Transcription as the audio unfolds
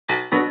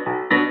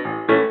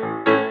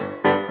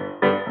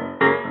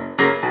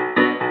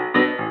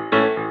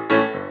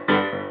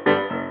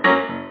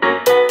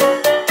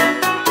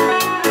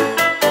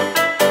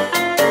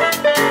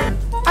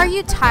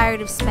tired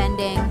of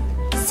spending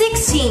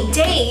 16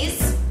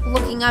 days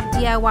looking up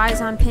DIYs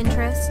on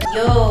Pinterest.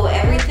 Yo,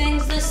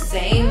 everything's the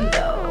same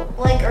though.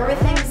 Like,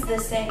 everything's the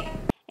same.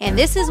 And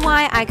this is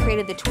why I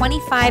created the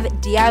 25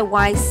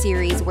 DIY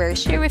series, where I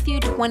share with you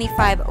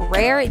 25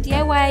 rare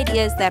DIY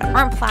ideas that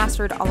aren't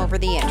plastered all over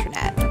the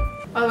internet.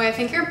 By the way, I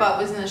think your butt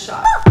was in the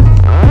shot.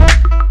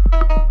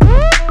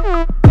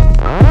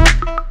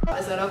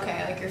 Is that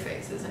okay? Like, your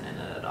face isn't in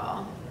it at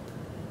all.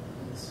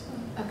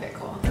 Okay,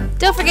 cool.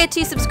 Don't forget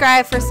to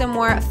subscribe for some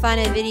more fun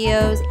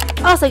videos.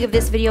 Also give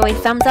this video a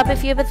thumbs up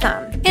if you have a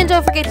thumb. And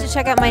don't forget to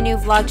check out my new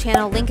vlog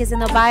channel. Link is in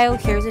the bio.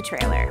 Here's a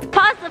trailer.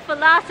 Pause the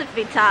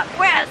philosophy talk.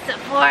 We're at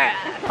Sephora.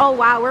 Oh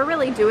wow, we're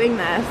really doing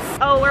this.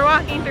 Oh, we're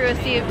walking through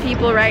a sea of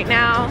people right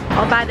now,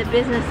 all by the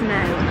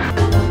businessmen.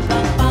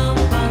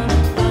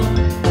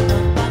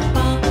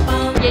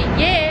 Yeah,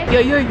 yeah. Yeah,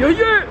 yeah, yeah,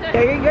 yeah.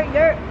 Yeah, yeah, yeah,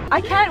 yeah.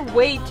 I can't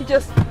wait to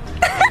just...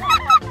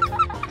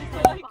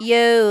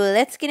 Yo,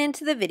 let's get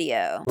into the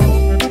video.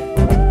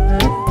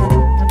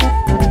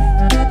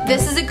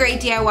 This is a great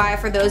DIY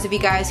for those of you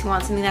guys who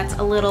want something that's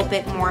a little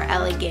bit more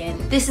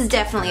elegant. This is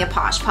definitely a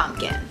posh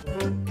pumpkin.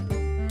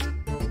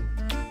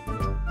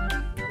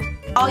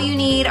 All you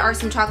need are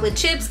some chocolate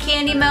chips,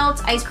 candy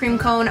melt, ice cream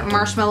cone,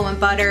 marshmallow and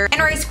butter,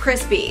 and Rice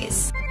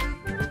Krispies.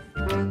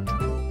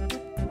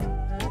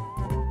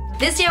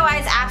 This DIY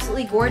is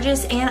absolutely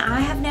gorgeous, and I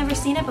have never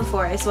seen it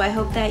before, so I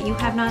hope that you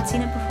have not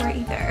seen it before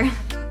either.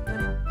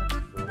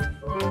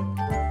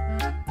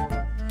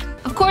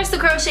 Of course, the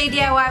crochet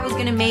DIY was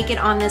gonna make it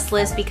on this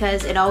list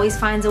because it always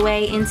finds a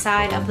way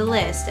inside of the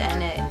list,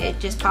 and it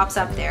just pops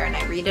up there and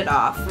I read it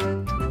off.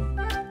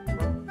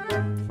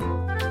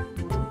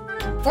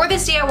 For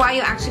this DIY,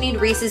 you actually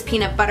need Reese's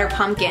Peanut Butter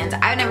Pumpkins.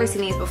 I've never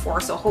seen these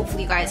before, so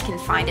hopefully you guys can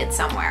find it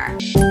somewhere.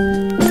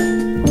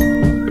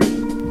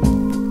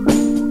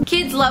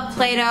 Kids love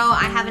Play-Doh.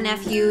 I have a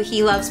nephew,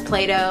 he loves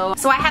Play-Doh.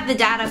 So I have the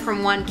data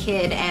from one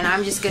kid, and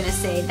I'm just gonna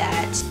say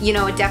that, you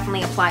know, it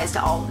definitely applies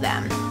to all of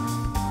them.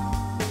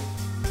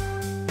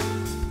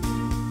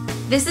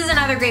 This is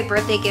another great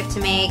birthday gift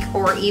to make,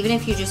 or even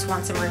if you just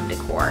want some room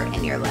decor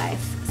in your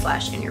life,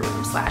 slash in your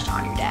room, slash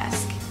on your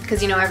desk.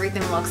 Because you know,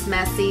 everything looks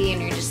messy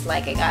and you're just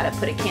like, I gotta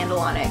put a candle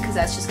on it because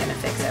that's just gonna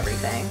fix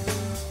everything.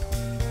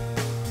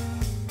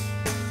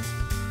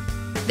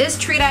 This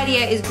treat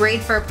idea is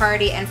great for a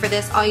party, and for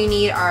this all you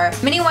need are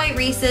mini white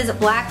Reese's,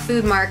 black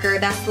food marker,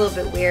 that's a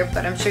little bit weird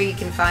but I'm sure you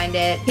can find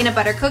it, peanut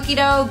butter cookie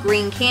dough,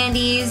 green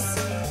candies.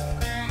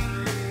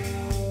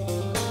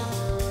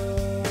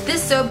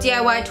 This soap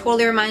DIY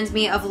totally reminds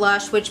me of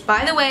Lush, which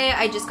by the way,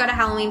 I just got a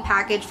Halloween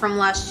package from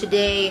Lush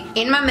today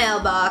in my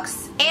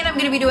mailbox, and I'm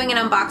gonna be doing an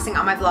unboxing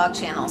on my vlog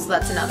channel, so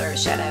that's another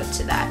shout out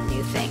to that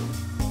new thing.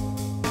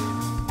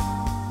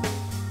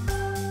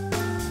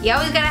 You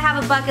always gotta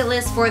have a bucket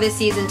list for the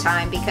season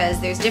time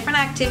because there's different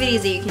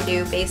activities that you can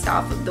do based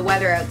off of the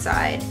weather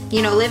outside.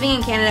 You know, living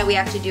in Canada, we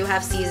actually do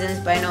have seasons,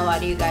 but I know a lot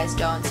of you guys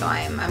don't, so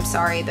I'm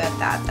sorry about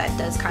that. That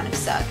does kind of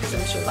suck because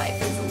I'm sure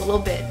life is a little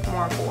bit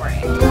more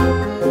boring.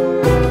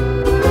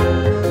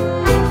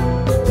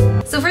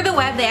 So for the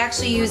web, they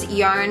actually use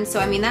yarn, so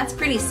I mean that's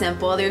pretty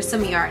simple. There's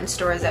some yarn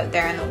stores out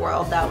there in the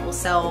world that will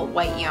sell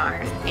white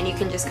yarn, and you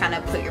can just kind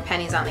of put your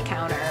pennies on the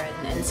counter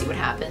and see what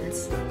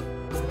happens.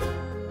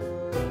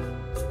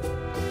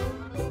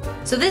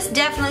 So this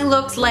definitely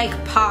looks like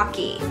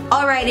Pocky.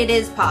 Alright, it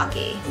is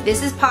Pocky.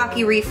 This is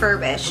Pocky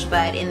refurbished,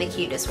 but in the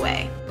cutest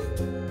way.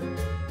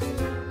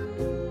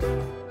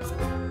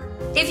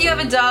 If you have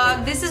a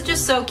dog, this is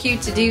just so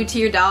cute to do to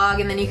your dog,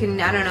 and then you can,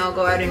 I don't know,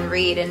 go out and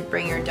read and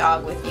bring your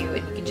dog with you,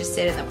 and you can just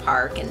sit in the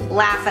park and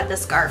laugh at the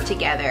scarf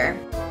together.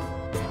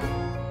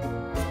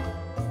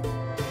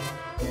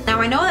 Now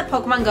I know that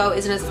Pokemon Go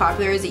isn't as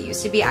popular as it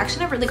used to be. I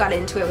actually never really got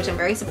into it, which I'm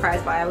very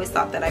surprised by. I always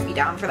thought that I'd be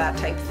down for that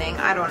type of thing.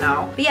 I don't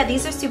know. But yeah,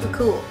 these are super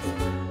cool.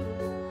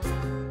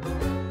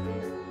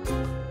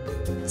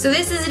 So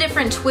this is a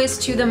different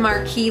twist to the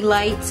marquee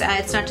lights.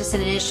 It's not just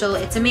an initial,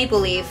 it's a maple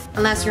leaf.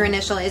 Unless your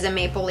initial is a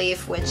maple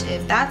leaf, which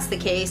if that's the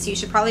case, you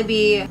should probably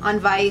be on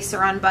Vice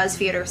or on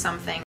BuzzFeed or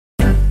something.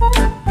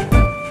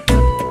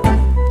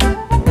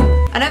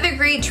 Another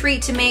great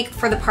treat to make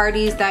for the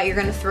parties that you're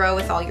gonna throw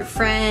with all your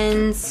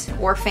friends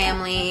or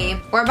family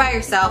or by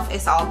yourself,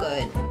 it's all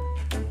good.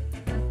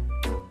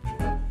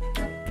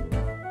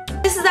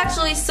 This is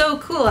actually so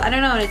cool. I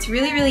don't know, and it's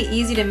really, really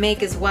easy to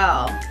make as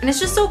well. And it's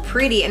just so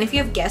pretty, and if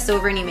you have guests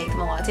over and you make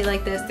them a latte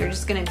like this, they're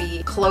just gonna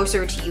be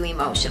closer to you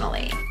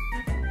emotionally.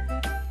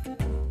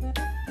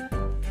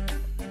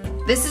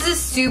 This is a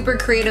super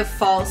creative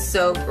fall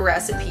soap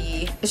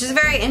recipe. It's just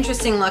very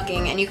interesting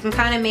looking, and you can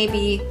kind of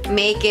maybe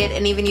make it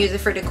and even use it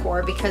for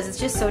decor because it's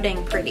just so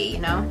dang pretty, you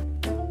know?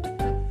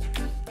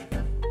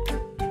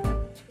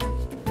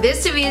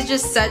 This to me is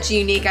just such a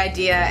unique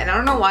idea, and I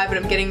don't know why, but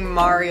I'm getting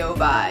Mario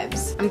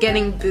vibes. I'm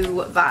getting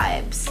Boo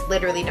vibes.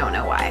 Literally don't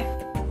know why.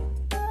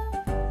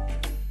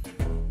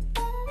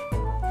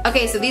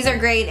 Okay, so these are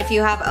great if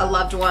you have a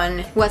loved one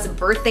who has a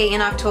birthday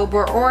in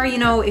October, or you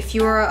know, if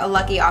you're a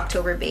lucky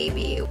October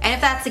baby. And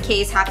if that's the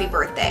case, happy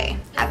birthday.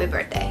 Happy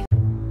birthday.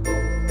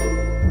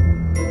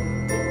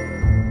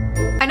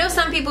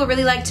 people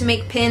really like to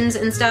make pins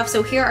and stuff,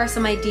 so here are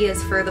some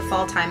ideas for the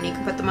fall time, and you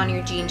can put them on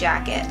your jean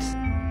jacket.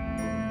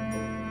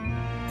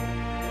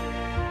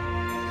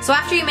 So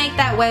after you make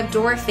that web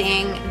door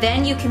thing,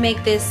 then you can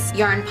make this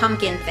yarn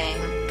pumpkin thing.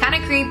 Kind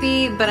of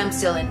creepy, but I'm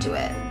still into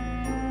it.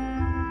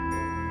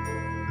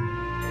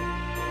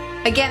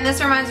 Again,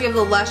 this reminds me of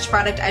the Lush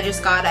product I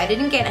just got. I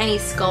didn't get any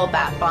skull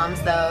bath bombs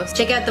though.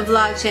 Check out the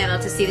vlog channel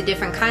to see the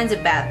different kinds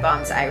of bath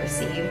bombs I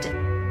received.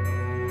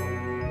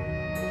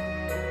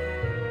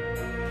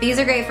 These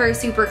are great for a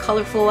super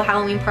colorful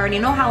Halloween party. I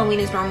know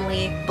Halloween is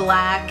normally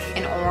black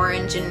and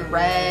orange and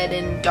red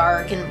and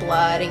dark and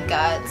blood and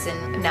guts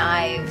and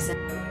knives.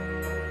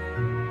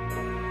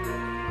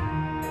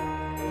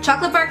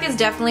 Chocolate bark is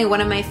definitely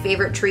one of my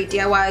favorite treat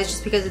DIYs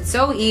just because it's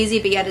so easy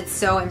but yet it's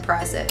so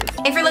impressive.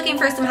 If you're looking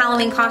for some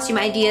Halloween costume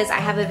ideas, I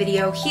have a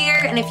video here,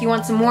 and if you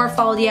want some more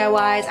fall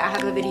DIYs, I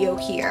have a video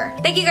here.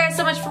 Thank you guys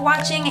so much for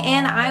watching,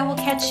 and I will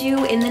catch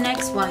you in the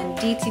next one.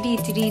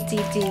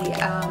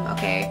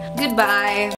 Okay, goodbye.